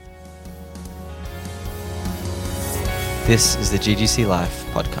This is the GGC Life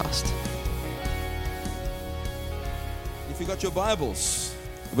podcast. If you've got your Bibles,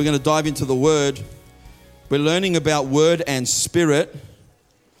 we're going to dive into the Word. We're learning about Word and Spirit.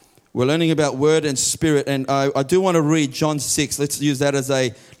 And I do want to read John 6. Let's use that as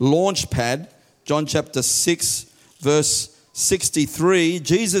a launch pad. John chapter 6, verse 63.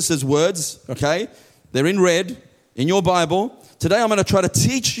 Jesus' words, okay? They're in red in your Bible. Today I'm going to try to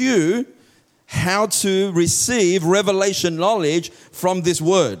teach you how to receive revelation knowledge from this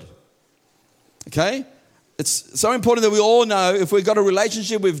Word. Okay? It's so important that we all know if we've got a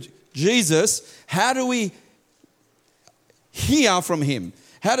relationship with Jesus, how do we hear from Him?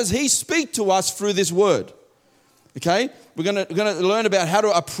 How does He speak to us through this Word? Okay? We're going to learn about how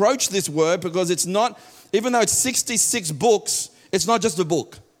to approach this Word, because it's not, even though it's 66 books, it's not just a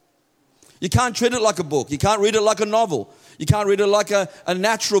book. You can't treat it like a book. You can't read it like a novel. You can't read it like a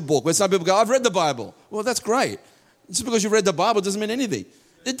natural book where some people go, I've read the Bible. Well, that's great. Just because you've read the Bible doesn't mean anything.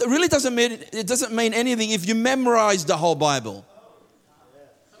 It really doesn't mean anything if you memorize the whole Bible.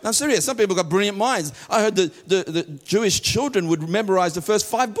 I'm serious. Some people got brilliant minds. I heard the Jewish children would memorize the first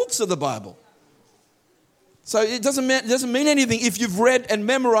 5 books of the Bible. So it doesn't mean anything if you've read and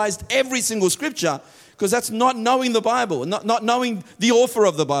memorized every single scripture, because that's not knowing the Bible, not knowing the author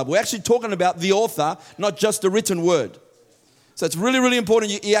of the Bible. We're actually talking about the author, not just the written word. So it's really, really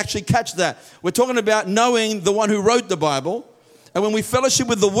important you actually catch that. We're talking about knowing the one who wrote the Bible. And when we fellowship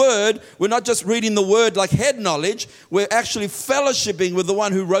with the Word, we're not just reading the Word like head knowledge. We're actually fellowshipping with the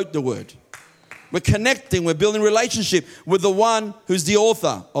one who wrote the Word. We're connecting. We're building relationship with the one who's the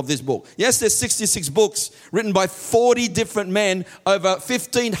author of this book. Yes, there's 66 books written by 40 different men over a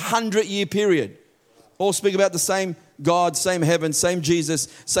 1,500-year period. All speak about the same God, same heaven, same Jesus,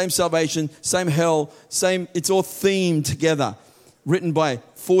 same salvation, same hell, same. It's all themed together. Written by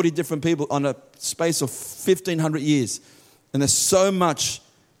 40 different people on a space of 1,500 years. And there's so much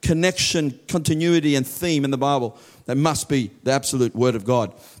connection, continuity, and theme in the Bible that must be the absolute Word of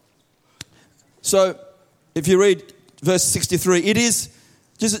God. So, if you read verse 63, it is,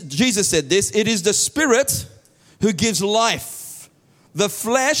 Jesus said this, it is the Spirit who gives life. The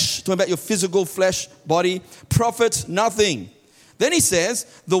flesh, talking about your physical flesh, body, profits nothing. Then he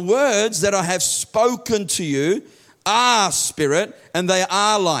says, the words that I have spoken to you are spirit and they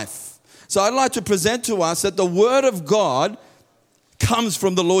are life. So I'd like to present to us that the Word of God comes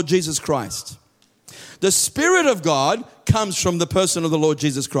from the Lord Jesus Christ. The Spirit of God comes from the person of the Lord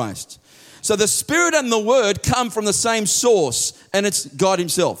Jesus Christ. So the Spirit and the Word come from the same source, and it's God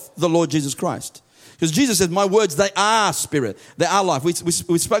Himself, the Lord Jesus Christ. Because Jesus said, my words, they are spirit, they are life. We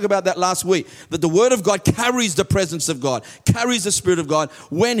spoke about that last week, that the Word of God carries the presence of God, carries the Spirit of God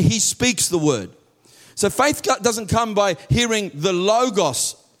when He speaks the Word. So faith doesn't come by hearing the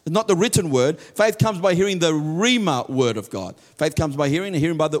Logos, not the written word. Faith comes by hearing the Rhema word of God. Faith comes by hearing, and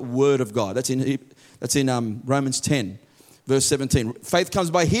hearing by the Word of God. That's in Romans 10, verse 17. Faith comes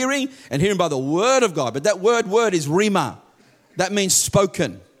by hearing, and hearing by the Word of God. But that word is Rhema. That means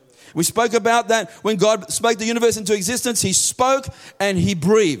spoken. We spoke about that when God spoke the universe into existence. He spoke and He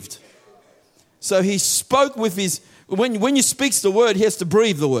breathed. So He spoke with His... When you speak the word, He has to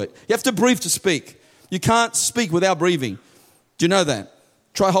breathe the word. You have to breathe to speak. You can't speak without breathing. Do you know that?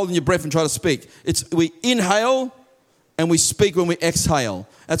 Try holding your breath and try to speak. We inhale and we speak when we exhale.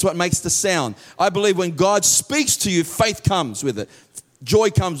 That's what makes the sound. I believe when God speaks to you, faith comes with it. Joy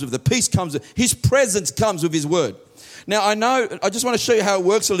comes with it. Peace comes with it. His presence comes with His word. Now, I just want to show you how it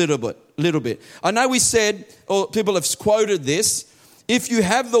works a little bit. I know we said, or people have quoted this, if you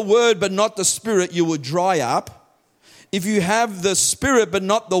have the Word but not the Spirit, you will dry up. If you have the Spirit but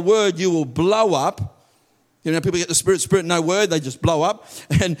not the Word, you will blow up. You know, people get the Spirit, no Word, they just blow up.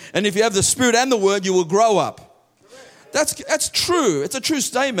 And if you have the Spirit and the Word, you will grow up. That's true. It's a true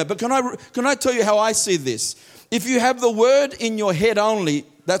statement. But can I tell you how I see this? If you have the Word in your head only,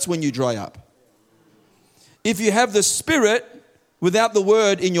 that's when you dry up. If you have the Spirit without the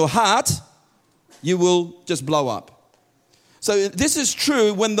Word in your heart, you will just blow up. So this is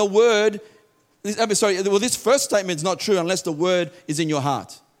true when the Word... this first statement is not true unless the Word is in your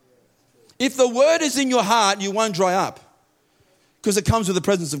heart. If the Word is in your heart, you won't dry up because it comes with the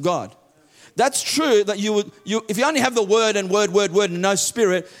presence of God. That's true that if you only have the Word and word and no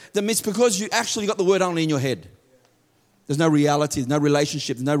Spirit, then it's because you actually got the Word only in your head. There's no reality, there's no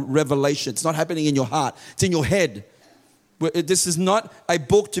relationship, there's no revelation. It's not happening in your heart. It's in your head. This is not a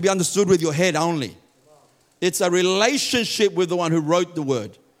book to be understood with your head only. It's a relationship with the one who wrote the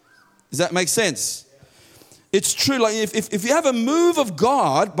Word. Does that make sense? It's true. Like if you have a move of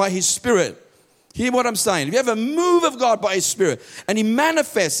God by His Spirit, Hear what I'm saying. If you have a move of God by His Spirit and He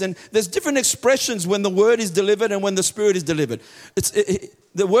manifests, and there's different expressions when the Word is delivered and when the Spirit is delivered.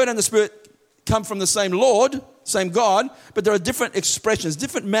 The Word and the Spirit come from the same Lord, same God, but there are different expressions,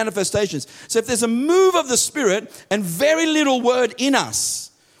 different manifestations. So if there's a move of the Spirit and very little Word in us,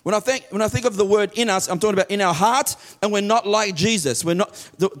 when I think of the word in us, I'm talking about in our heart, and we're not like Jesus. We're not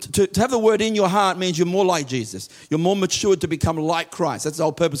to have the word in your heart means you're more like Jesus. You're more matured to become like Christ. That's the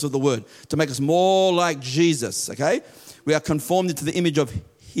whole purpose of the word, to make us more like Jesus. Okay, we are conformed into the image of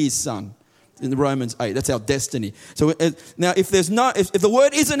His Son. In the Romans 8, that's our destiny. So now, if the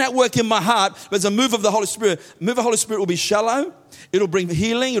word isn't at work in my heart, there's a move of the Holy Spirit. The move of the Holy Spirit will be shallow. It'll bring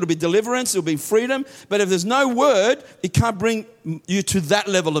healing. It'll be deliverance. It'll be freedom. But if there's no word, it can't bring you to that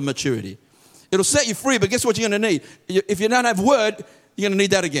level of maturity. It'll set you free, but guess what you're going to need? If you don't have word, you're going to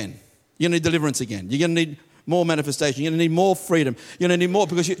need that again. You're going to need deliverance again. You're going to need more manifestation. You're going to need more freedom. You're going to need more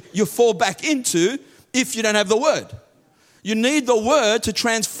because you fall back into if you don't have the word. You need the word to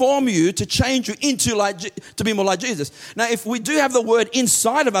transform you, to change you into to be more like Jesus. Now, if we do have the word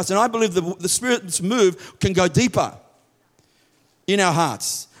inside of us, and I believe the Spirit's move can go deeper in our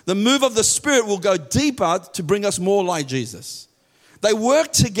hearts. The move of the Spirit will go deeper to bring us more like Jesus. They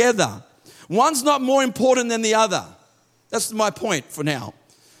work together. One's not more important than the other. That's my point for now.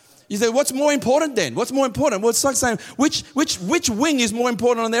 You say, what's more important then? What's more important? Well, it's like saying, which wing is more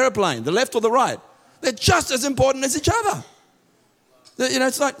important on the airplane, the left or the right? They're just as important as each other. You know,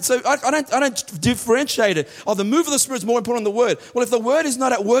 it's like, so I don't differentiate it. Oh, the move of the Spirit is more important than the word. Well, if the word is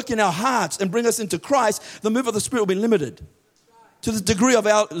not at work in our hearts and bring us into Christ, the move of the Spirit will be limited to the degree of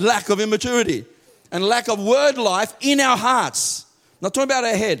our lack of immaturity and lack of word life in our hearts. Not talking about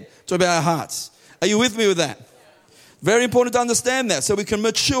our head, talking about our hearts. Are you with me with that? Very important to understand that so we can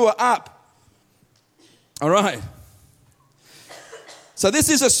mature up. All right. So this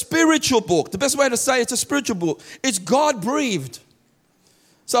is a spiritual book. The best way to say it's a spiritual book. It's God-breathed.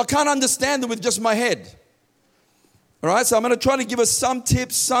 So I can't understand it with just my head. All right, so I'm going to try to give us some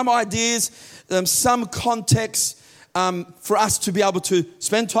tips, some ideas, some context for us to be able to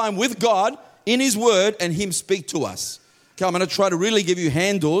spend time with God in His Word and Him speak to us. Okay, I'm going to try to really give you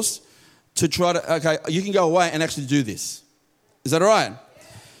handles to try to, okay, you can go away and actually do this. Is that all right?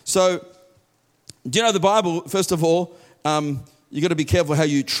 So, do you know the Bible, first of all, you've got to be careful how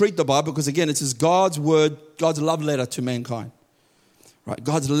you treat the Bible because, again, it is God's word, God's love letter to mankind. Right?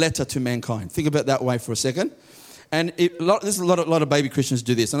 God's letter to mankind. Think about it that way for a second. And a lot of baby Christians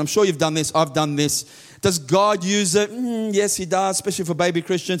do this. And I'm sure you've done this. I've done this. Does God use it? Yes, He does, especially for baby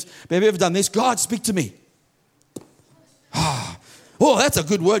Christians. But have you ever done this? God, speak to me. Oh, that's a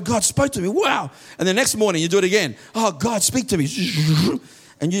good word. God spoke to me. Wow. And the next morning you do it again. Oh, God, speak to me.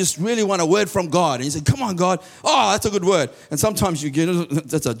 And you just really want a word from God. And you say, come on, God. Oh, that's a good word. And sometimes you get,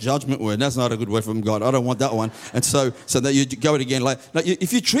 that's a judgment word. That's not a good word from God. I don't want that one. And so that you go it again. Like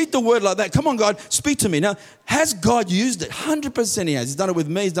if you treat the word like that, come on, God, speak to me. Now, has God used it? 100% He has. He's done it with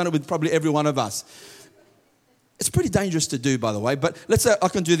me. He's done it with probably every one of us. It's pretty dangerous to do, by the way. But let's say I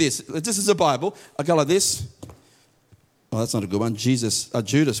can do this. This is a Bible. I go like this. Oh, that's not a good one.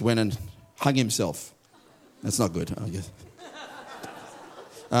 Judas went and hung himself. That's not good, I guess.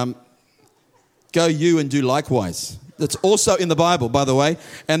 Go you and do likewise. That's also in the Bible, by the way.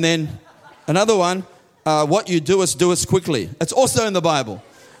 And then another one, what you do us quickly. It's also in the Bible.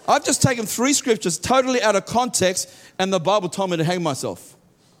 I've just taken 3 scriptures totally out of context and the Bible told me to hang myself,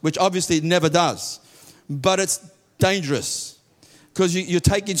 which obviously it never does. But it's dangerous because you're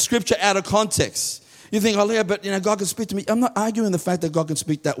taking scripture out of context. You think, oh, Leo, but God can speak to me. I'm not arguing the fact that God can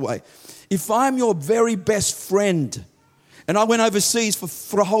speak that way. If I'm your very best friend and I went overseas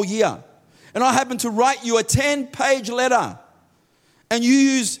for a whole year and I happen to write you a 10-page letter and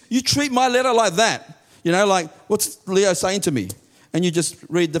you treat my letter like that, like what's Leo saying to me? And you just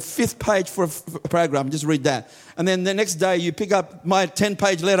read the 5th page for a paragraph and just read that. And then the next day you pick up my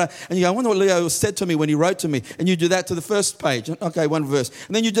 10-page letter and you go, I wonder what Leo said to me when he wrote to me. And you do that to the first page. Okay, 1 verse.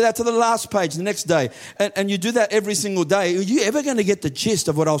 And then you do that to the last page the next day. And you do that every single day. Are you ever going to get the gist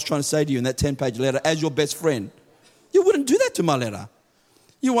of what I was trying to say to you in that 10-page letter as your best friend? You wouldn't do that to my letter.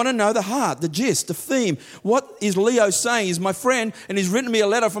 You want to know the heart, the gist, the theme. What is Leo saying? He's my friend and he's written me a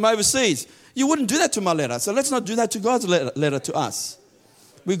letter from overseas. You wouldn't do that to my letter. So let's not do that to God's letter to us.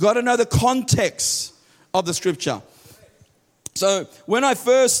 We've got to know the context of the scripture. So when I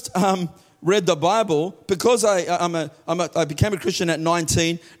first read the Bible, because I became a Christian at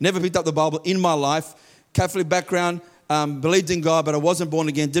 19, never picked up the Bible in my life, Catholic background, believed in God, but I wasn't born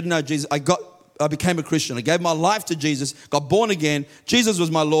again, didn't know Jesus. I got I became a Christian. I gave my life to Jesus, got born again. Jesus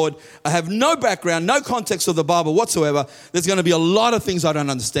was my Lord. I have no background, no context of the Bible whatsoever. There's going to be a lot of things I don't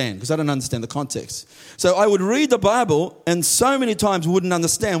understand because I don't understand the context. So I would read the Bible and so many times wouldn't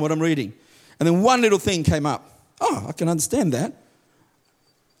understand what I'm reading. And then one little thing came up. Oh, I can understand that.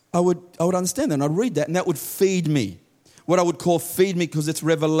 I would understand that and I'd read that and that would feed me. What I would call feed me because it's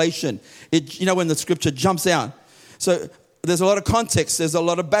revelation. When the scripture jumps out. So there's a lot of context, there's a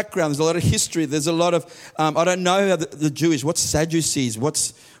lot of background, there's a lot of history, there's a lot of, I don't know how the Jewish, what's Sadducees,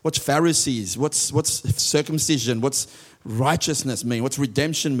 what's Pharisees, what's circumcision, what's righteousness mean, what's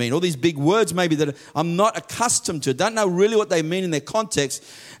redemption mean, all these big words maybe that I'm not accustomed to, don't know really what they mean in their context.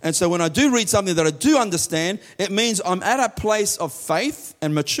 And so when I do read something that I do understand, it means I'm at a place of faith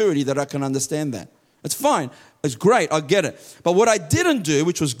and maturity that I can understand that. It's fine, it's great, I get it. But what I didn't do,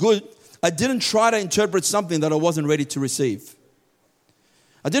 which was good, I didn't try to interpret something that I wasn't ready to receive.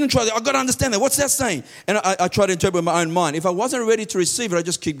 I've got to understand that. What's that saying? And I try to interpret with my own mind. If I wasn't ready to receive it, I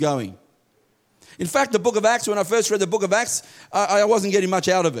just keep going. In fact, the book of Acts, when I first read the book of Acts, I wasn't getting much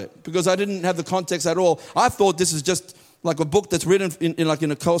out of it because I didn't have the context at all. I thought this is just like a book that's written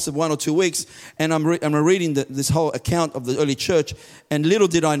in a course of 1 or 2 weeks, and I'm reading this whole account of the early church, and little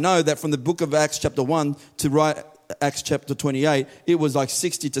did I know that from the book of Acts chapter 1 to right Acts chapter 28, it was like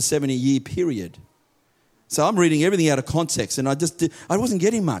 60 to 70 year period. So I'm reading everything out of context, and I wasn't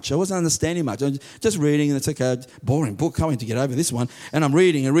getting much. I wasn't understanding much. I was just reading, and it's okay, boring book, can't wait to get over this one. And I'm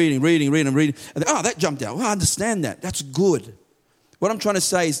reading. And that jumped out. Well, I understand that. That's good. What I'm trying to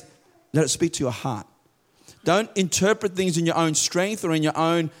say is let it speak to your heart. Don't interpret things in your own strength or in your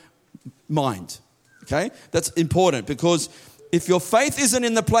own mind. Okay? That's important because if your faith isn't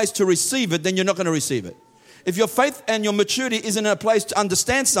in the place to receive it, then you're not going to receive it. If your faith and your maturity isn't in a place to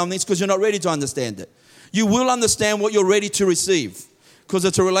understand something, it's because you're not ready to understand it. You will understand what you're ready to receive because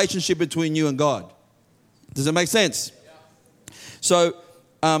it's a relationship between you and God. Does it make sense? Yeah. So,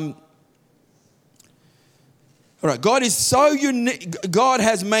 all right, God is so unique. God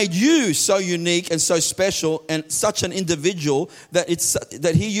has made you so unique and so special and such an individual that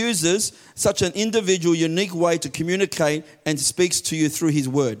He uses such an individual, unique way to communicate and speaks to you through His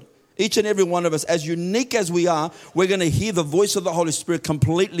word. Each and every one of us, as unique as we are, we're going to hear the voice of the Holy Spirit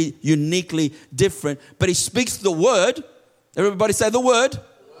completely, uniquely different. But He speaks the word. Everybody say the word.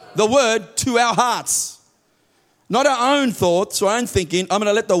 The word to our hearts. Not our own thoughts or our own thinking. I'm going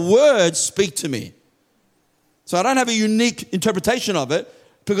to let the word speak to me. So I don't have a unique interpretation of it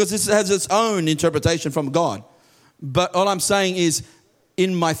because this has its own interpretation from God. But all I'm saying is,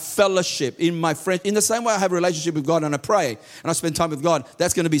 in my fellowship, in my friend, in the same way I have a relationship with God and I pray and I spend time with God,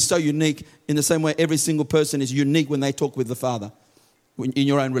 that's going to be so unique in the same way every single person is unique when they talk with the Father in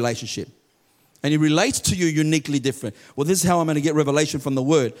your own relationship. And He relates to you uniquely different. Well, this is how I'm going to get revelation from the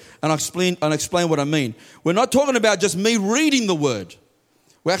Word. And I'll explain what I mean. We're not talking about just me reading the Word.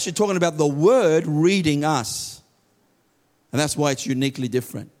 We're actually talking about the Word reading us. And that's why it's uniquely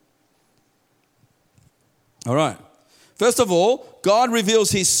different. All right. First of all, God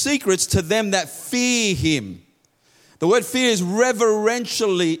reveals His secrets to them that fear Him. The word fear is reverence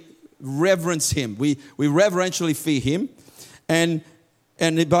Him. We reverentially fear Him, and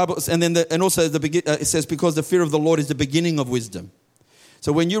the Bible, and also it says because the fear of the Lord is the beginning of wisdom.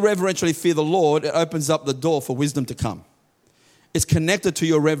 So when you reverentially fear the Lord, it opens up the door for wisdom to come. It's connected to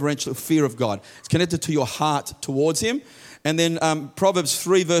your reverential fear of God. It's connected to your heart towards Him. And then Proverbs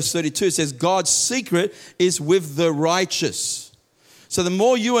 3 verse 32 says, God's secret is with the righteous. So the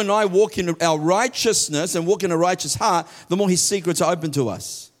more you and I walk in our righteousness and walk in a righteous heart, the more His secrets are open to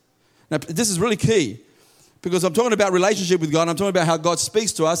us. Now, this is really key because I'm talking about relationship with God. I'm talking about how God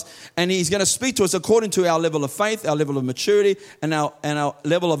speaks to us, and He's going to speak to us according to our level of faith, our level of maturity, and our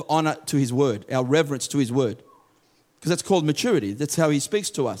level of honor to His word, our reverence to His word. Because that's called maturity. That's how He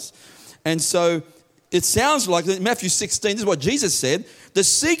speaks to us. And so it sounds like in Matthew 16, this is what Jesus said, the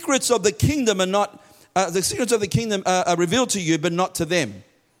secrets of the kingdom are revealed to you, but not to them.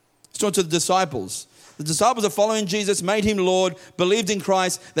 It's talking to the disciples. The disciples are following Jesus, made Him Lord, believed in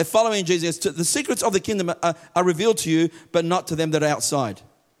Christ. They're following Jesus. The secrets of the kingdom are revealed to you, but not to them that are outside.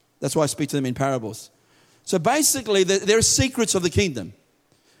 That's why I speak to them in parables. So basically, there are secrets of the kingdom.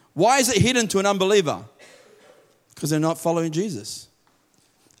 Why is it hidden to an unbeliever? Because they're not following Jesus.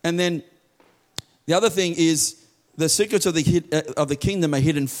 And then the other thing is the secrets of the kingdom are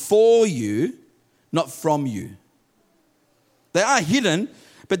hidden for you, not from you. They are hidden,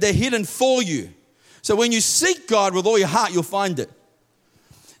 but they're hidden for you. So when you seek God with all your heart, you'll find it.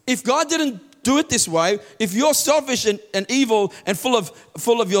 If God didn't do it this way, if you're selfish and evil and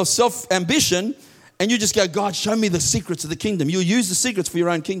full of your self-ambition, and you just go, God, show me the secrets of the kingdom, you'll use the secrets for your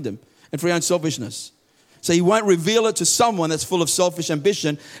own kingdom. and for your own selfishness. So he won't reveal it to someone that's full of selfish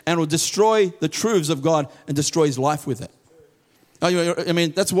ambition and will destroy the truths of God and destroy his life with it. I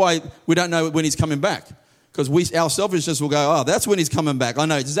mean, that's why we don't know when he's coming back. Because our selfishness will go, oh, that's when he's coming back. I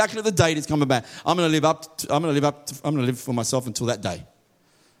know exactly the date he's coming back. I'm going to live for myself until that day.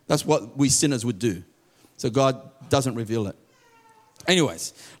 That's what we sinners would do. So God doesn't reveal it.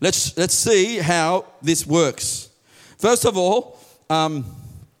 Anyways, let's see how this works. First of all,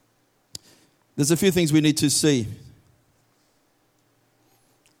 there's a few things we need to see.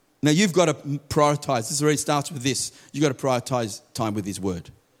 Now, you've got to prioritize. This already starts with this. You've got to prioritize time with his word.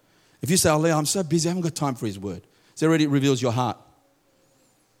 If you say, oh, Leo, I'm so busy, I haven't got time for his word. It already reveals your heart.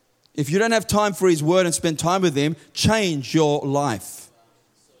 If you don't have time for his word and spend time with him, change your life.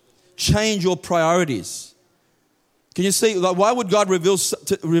 Change your priorities. Can you see, like, why would God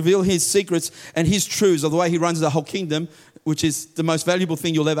reveal his secrets and his truths of the way he runs the whole kingdom, which is the most valuable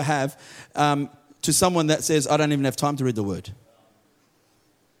thing you'll ever have, to someone that says, I don't even have time to read the word?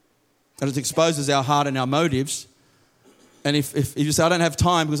 And it exposes our heart and our motives. And if you say, I don't have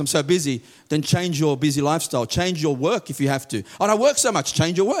time because I'm so busy, then change your busy lifestyle. Change your work if you have to. I don't work so much.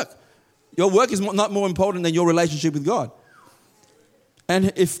 Change your work. Your work is not more important than your relationship with God.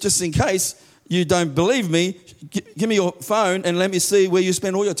 And if, just in case you don't believe me, give me your phone and let me see where you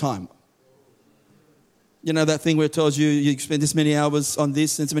spend all your time. You know that thing where it tells you you spend this many hours on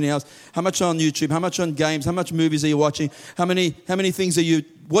this and so many hours. How much on YouTube? How much on games? How much movies are you watching? How many things are you...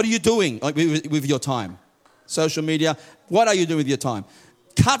 What are you doing with your time? Social media. What are you doing with your time?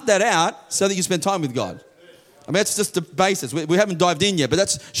 Cut that out so that you spend time with God. I mean, that's just the basis. We haven't dived in yet, but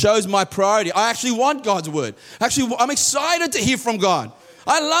that shows my priority. I actually want God's word. Actually, I'm excited to hear from God.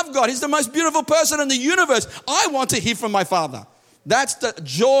 I love God. He's the most beautiful person in the universe. I want to hear from my Father. That's the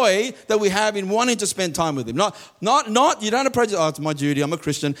joy that we have in wanting to spend time with him. Not you don't approach it, oh, it's my duty, I'm a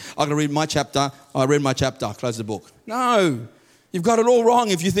Christian, I've got to read my chapter. I read my chapter, close the book. No. You've got it all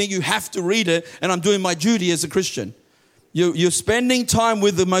wrong if you think you have to read it and I'm doing my duty as a Christian. You're spending time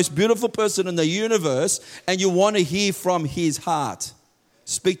with the most beautiful person in the universe and you want to hear from his heart.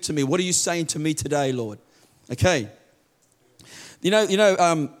 Speak to me. What are you saying to me today, Lord? Okay. You know,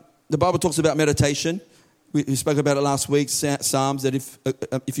 the Bible talks about meditation. We spoke about it last week, Psalms, that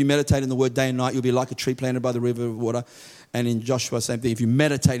if you meditate in the word day and night, you'll be like a tree planted by the river of water. And in Joshua, same thing, if you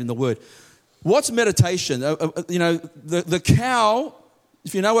meditate in the word. What's meditation? The cow,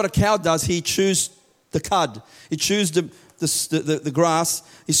 if you know what a cow does, he chews the cud. He chews the grass.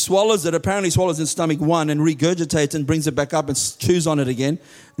 He swallows it. Apparently he swallows in stomach 1 and regurgitates and brings it back up and chews on it again.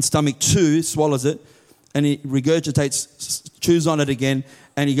 In stomach 2, swallows it. And he regurgitates, chews on it again.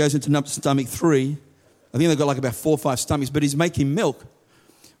 And he goes into stomach 3. I think they've got like about 4 or 5 stomachs. But he's making milk.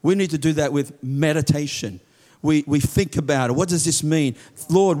 We need to do that with meditation. We think about it. What does this mean?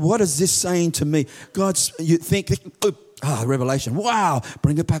 Lord, what is this saying to me? You think, revelation. Wow,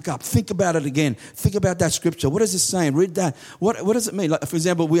 bring it back up. Think about it again. Think about that scripture. What is this saying? Read that. What does it mean? Like, for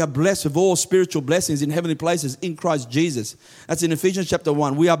example, we are blessed with all spiritual blessings in heavenly places in Christ Jesus. That's in Ephesians chapter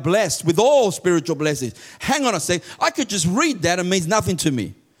 1. We are blessed with all spiritual blessings. Hang on a sec. I could just read that and it means nothing to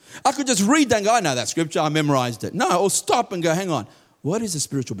me. I could just read that and go, I know that scripture. I memorized it. No, I'll stop and go, hang on. What is a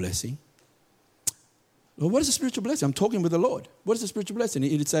spiritual blessing? Well, what is a spiritual blessing? I'm talking with the Lord. What is a spiritual blessing?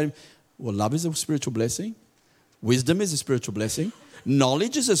 He'd say, well, love is a spiritual blessing. Wisdom is a spiritual blessing.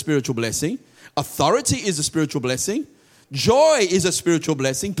 Knowledge is a spiritual blessing. Authority is a spiritual blessing. Joy is a spiritual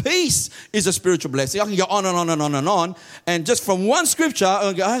blessing. Peace is a spiritual blessing. I can go on and on and on and on. And just from one scripture,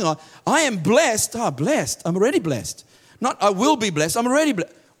 I go, hang on. I am blessed. Blessed. I'm already blessed. Not I will be blessed. I'm already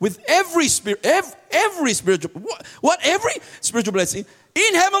blessed. With every spiritual blessing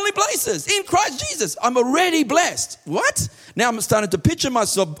in heavenly places, in Christ Jesus. I'm already blessed. What? Now I'm starting to picture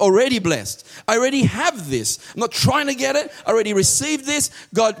myself already blessed. I already have this. I'm not trying to get it. I already received this.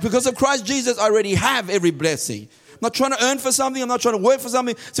 God, because of Christ Jesus, I already have every blessing. I'm not trying to earn for something. I'm not trying to work for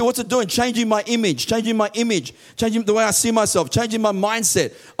something. So what's it doing? Changing my image, changing the way I see myself, changing my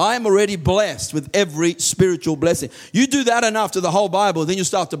mindset. I am already blessed with every spiritual blessing. You do that enough to the whole Bible, then you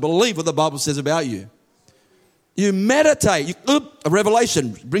start to believe what the Bible says about you. You meditate. A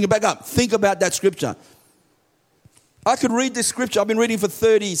revelation. Bring it back up. Think about that scripture. I could read this scripture. I've been reading for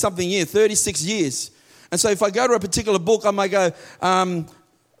 30-something years, 36 years. And so if I go to a particular book, I might go, a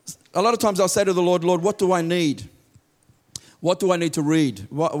lot of times I'll say to the Lord, what do I need? What do I need to read?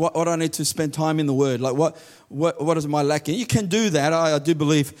 What do I need to spend time in the Word? Like what is my lacking? You can do that. I do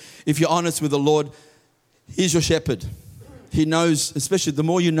believe if you're honest with the Lord, He's your shepherd. He knows, especially the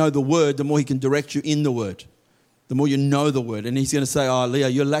more you know the Word, the more He can direct you in the Word. The more you know the Word. And He's going to say, Leo,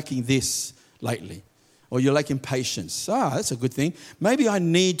 you're lacking this lately. or you're lacking patience. That's a good thing. Maybe I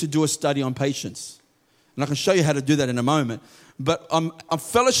need to do a study on patience. And I can show you how to do that in a moment. But I'm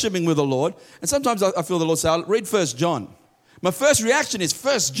fellowshipping with the Lord. And sometimes I feel the Lord say, I'll read 1 John. My first reaction is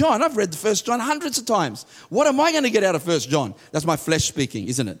 1 John. I've read the 1 John hundreds of times. What am I going to get out of 1 John? That's my flesh speaking,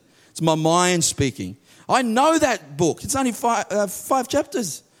 isn't it? It's my mind speaking. I know that book. It's only five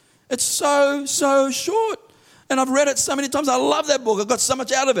chapters. It's so short. And I've read it so many times. I love that book. I've got so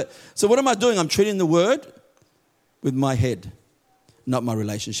much out of it. So what am I doing? I'm treating the word with my head, not my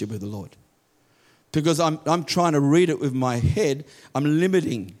relationship with the Lord. Because I'm trying to read it with my head, I'm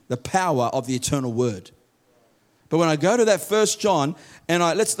limiting the power of the eternal word. But when I go to that 1 John, and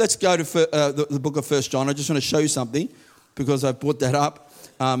let's go to the book of 1 John. I just want to show you something because I brought that up.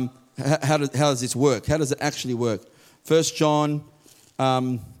 How does this work? How does it actually work? 1 John,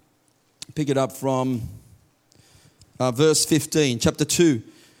 pick it up from verse 15, chapter 2.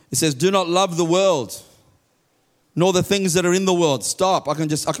 It says, do not love the world, nor the things that are in the world. Stop. I can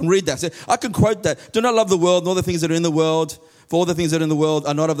read that. I can quote that. Do not love the world, nor the things that are in the world. For all the things that are in the world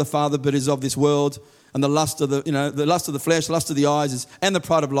are not of the Father, but is of this world. And the lust of the lust of the flesh, the lust of the eyes, and the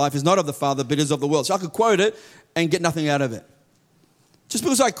pride of life is not of the Father, but is of the world. So I could quote it and get nothing out of it. Just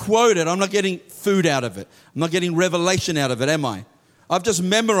because I quote it, I'm not getting food out of it. I'm not getting revelation out of it, am I? I've just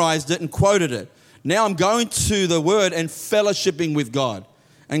memorized it and quoted it. Now I'm going to the word and fellowshipping with God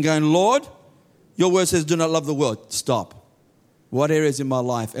and going, Lord, your word says do not love the world. Stop. What areas in my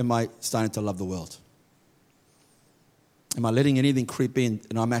life am I starting to love the world? Am I letting anything creep in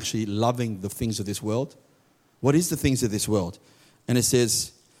and I'm actually loving the things of this world? What is the things of this world? And it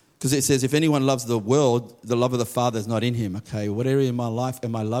says, because it says, if anyone loves the world, the love of the Father is not in him. Okay, what area in my life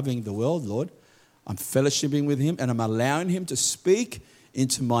am I loving the world, Lord? I'm fellowshipping with him and I'm allowing him to speak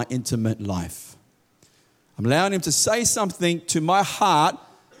into my intimate life. I'm allowing him to say something to my heart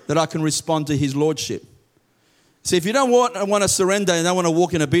that I can respond to his lordship. See, if you don't want to surrender and don't want to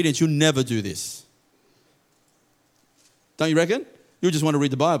walk in obedience, you'll never do this. Don't you reckon? You just want to read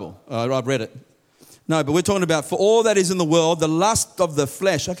the Bible. I've read it. No, but we're talking about for all that is in the world, the lust of the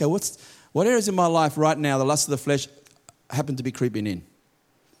flesh. Okay, what areas in my life right now, the lust of the flesh happen to be creeping in?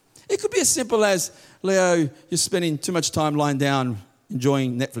 It could be as simple as, Leo, you're spending too much time lying down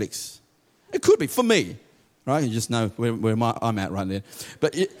enjoying Netflix. It could be, for me. Right? You just know where I'm at right there.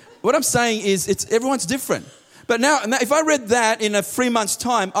 But what I'm saying is everyone's different. But now, if I read that in 3 months'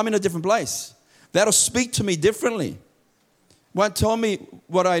 time, I'm in a different place. That'll speak to me differently. Won't tell me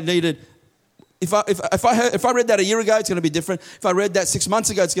what I needed. If I read that a year ago, it's going to be different. If I read that 6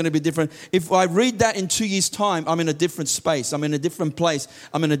 months ago, it's going to be different. If I read that in 2 years' time, I'm in a different space. I'm in a different place.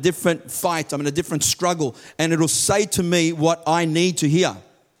 I'm in a different fight. I'm in a different struggle. And it'll say to me what I need to hear.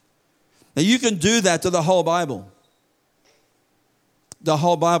 Now, you can do that to the whole Bible. The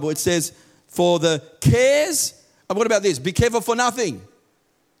whole Bible. It says, for the cares, and what about this? Be careful for nothing.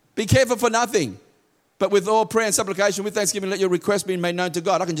 Be careful for nothing. But with all prayer and supplication, with thanksgiving, let your request be made known to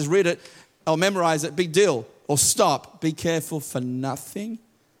God. I can just read it. I'll memorize it. Big deal. Or stop. Be careful for nothing.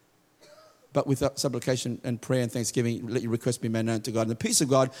 But with supplication and prayer and thanksgiving, let your request be made known to God. And the peace of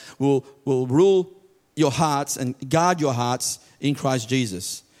God will rule your hearts and guard your hearts in Christ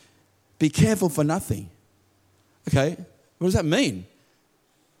Jesus. Be careful for nothing. Okay, what does that mean?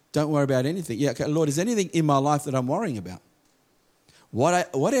 Don't worry about anything. Yeah, okay, Lord, is there anything in my life that I'm worrying about?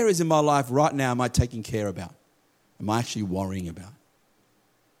 What areas in my life right now am I taking care about? Am I actually worrying about?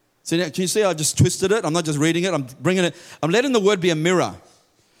 So now, can you see I just twisted it? I'm not just reading it. I'm bringing it. I'm letting the word be a mirror.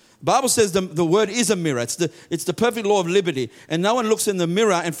 The Bible says the word is a mirror. It's the perfect law of liberty. And no one looks in the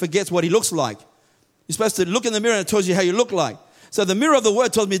mirror and forgets what he looks like. You're supposed to look in the mirror and it tells you how you look like. So the mirror of the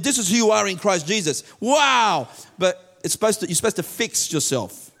word tells me this is who you are in Christ Jesus. Wow! But you're supposed to fix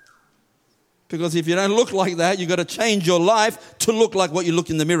yourself. Because if you don't look like that, you've got to change your life to look like what you look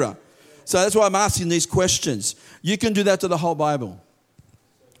in the mirror. So that's why I'm asking these questions. You can do that to the whole Bible.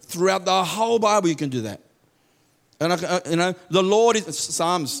 Throughout the whole Bible, you can do that. And the Lord is,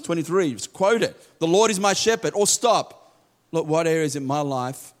 Psalms 23, quote it. The Lord is my shepherd. Or stop. Look, what areas in my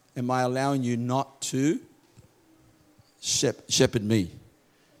life am I allowing you not to shepherd me?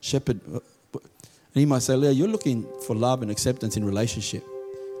 Shepherd. And he might say, Leo, you're looking for love and acceptance in relationship.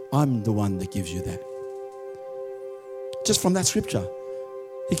 I'm the one that gives you that. Just from that scripture.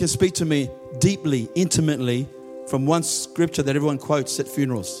 He can speak to me deeply, intimately, from one scripture that everyone quotes at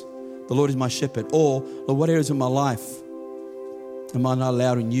funerals. The Lord is my shepherd. Or, Lord, what areas of my life am I not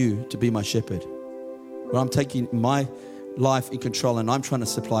allowing you to be my shepherd? Where I'm taking my life in control and I'm trying to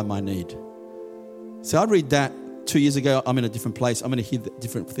supply my need. So I read that 2 years ago, I'm in a different place. I'm going to hear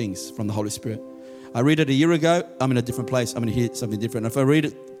different things from the Holy Spirit. I read it a year ago, I'm in a different place. I'm going to hear something different. If I read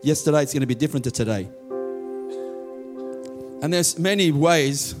it yesterday, it's going to be different to today. And there's many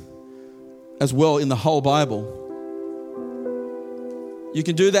ways as well in the whole Bible. You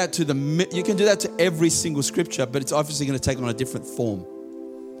can do that to every single scripture, but it's obviously going to take on a different form.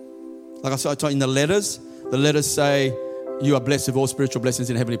 Like I said in the letters say, you are blessed with all spiritual blessings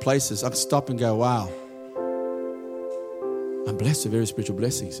in heavenly places. I can stop and go, wow. I'm blessed with very spiritual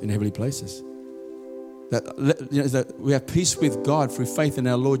blessings in heavenly places. That we have peace with God through faith in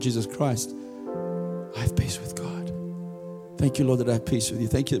our Lord Jesus Christ. I have peace with God. Thank you, Lord, that I have peace with you.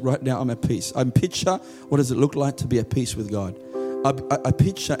 Thank you that right now I'm at peace. I picture what does it look like to be at peace with God. I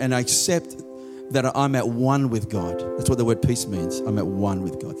picture and I accept that I'm at one with God. That's what the word peace means. I'm at one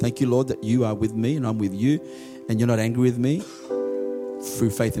with God. Thank you, Lord, that you are with me and I'm with you and you're not angry with me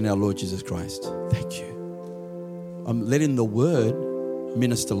through faith in our Lord Jesus Christ. Thank you. I'm letting the word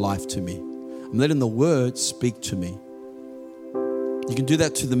minister life to me. I'm letting the word speak to me. You can do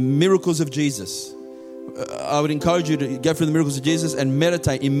that to the miracles of Jesus. I would encourage you to go through the miracles of Jesus and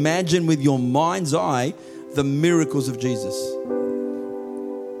meditate. Imagine with your mind's eye the miracles of Jesus.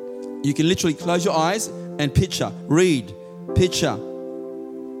 You can literally close your eyes and picture, read, picture.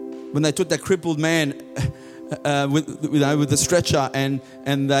 When they took that crippled man with the stretcher and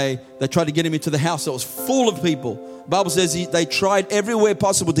they tried to get him into the house that was full of people. The Bible says they tried everywhere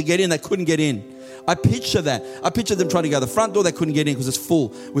possible to get in. They couldn't get in. I picture that. I picture them trying to go to the front door. They couldn't get in because it's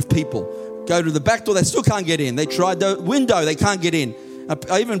full with people. Go to the back door. They still can't get in. They tried the window. They can't get in.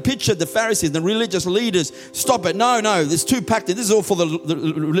 I even pictured the Pharisees, the religious leaders. Stop it. No, it's too packed in. This is all for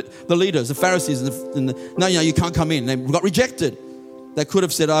the leaders, the Pharisees. No, you can't come in. They got rejected. They could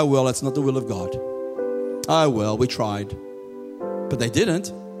have said, oh, well, that's not the will of God. Oh, well, we tried. But they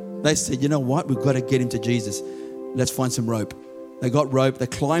didn't. They said, you know what? We've got to get him to Jesus. Let's find some rope. They got rope. They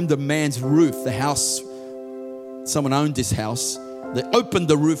climbed the man's roof, the house. Someone owned this house. They opened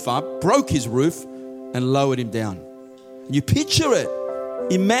the roof up, broke his roof, and lowered him down. And you picture it.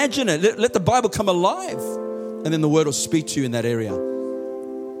 Imagine it. Let the Bible come alive. And then the word will speak to you in that area.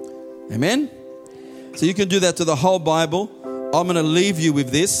 Amen? So you can do that to the whole Bible. I'm going to leave you with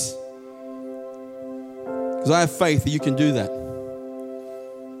this. Because I have faith that you can do that.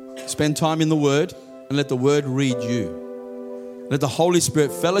 Spend time in the word and let the word read you. Let the Holy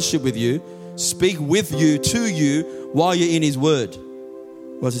Spirit fellowship with you, speak with you, to you, while you're in his word.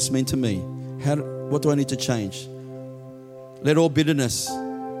 What does this mean to me? What do I need to change? Let all bitterness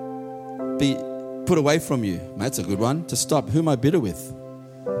be put away from you. That's a good one. To stop. Who am I bitter with?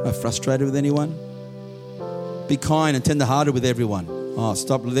 Am I frustrated with anyone? Be kind and tender-hearted with everyone. Oh,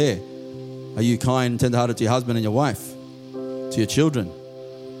 stop there. Are you kind and tender-hearted to your husband and your wife? To your children?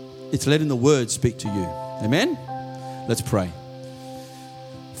 It's letting the word speak to you. Amen? Let's pray.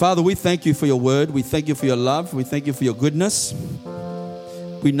 Father, we thank you for your word. We thank you for your love. We thank you for your goodness.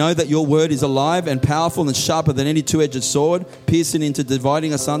 We know that your word is alive and powerful and sharper than any two-edged sword, piercing into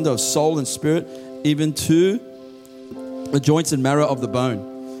dividing asunder of soul and spirit, even to the joints and marrow of the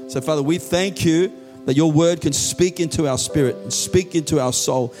bone. So, Father, we thank you that your word can speak into our spirit, and speak into our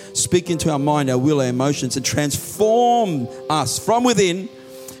soul, speak into our mind, our will, our emotions, and transform us from within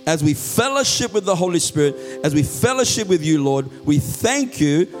as we fellowship with the Holy Spirit, as we fellowship with you, Lord. We thank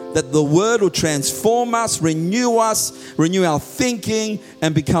you that the word will transform us, renew our thinking,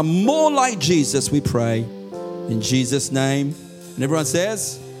 and become more like Jesus, we pray. In Jesus' name. And everyone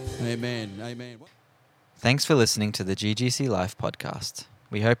says, amen. Amen. Thanks for listening to the GGC Life podcast.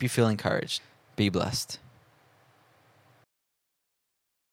 We hope you feel encouraged. Be blessed.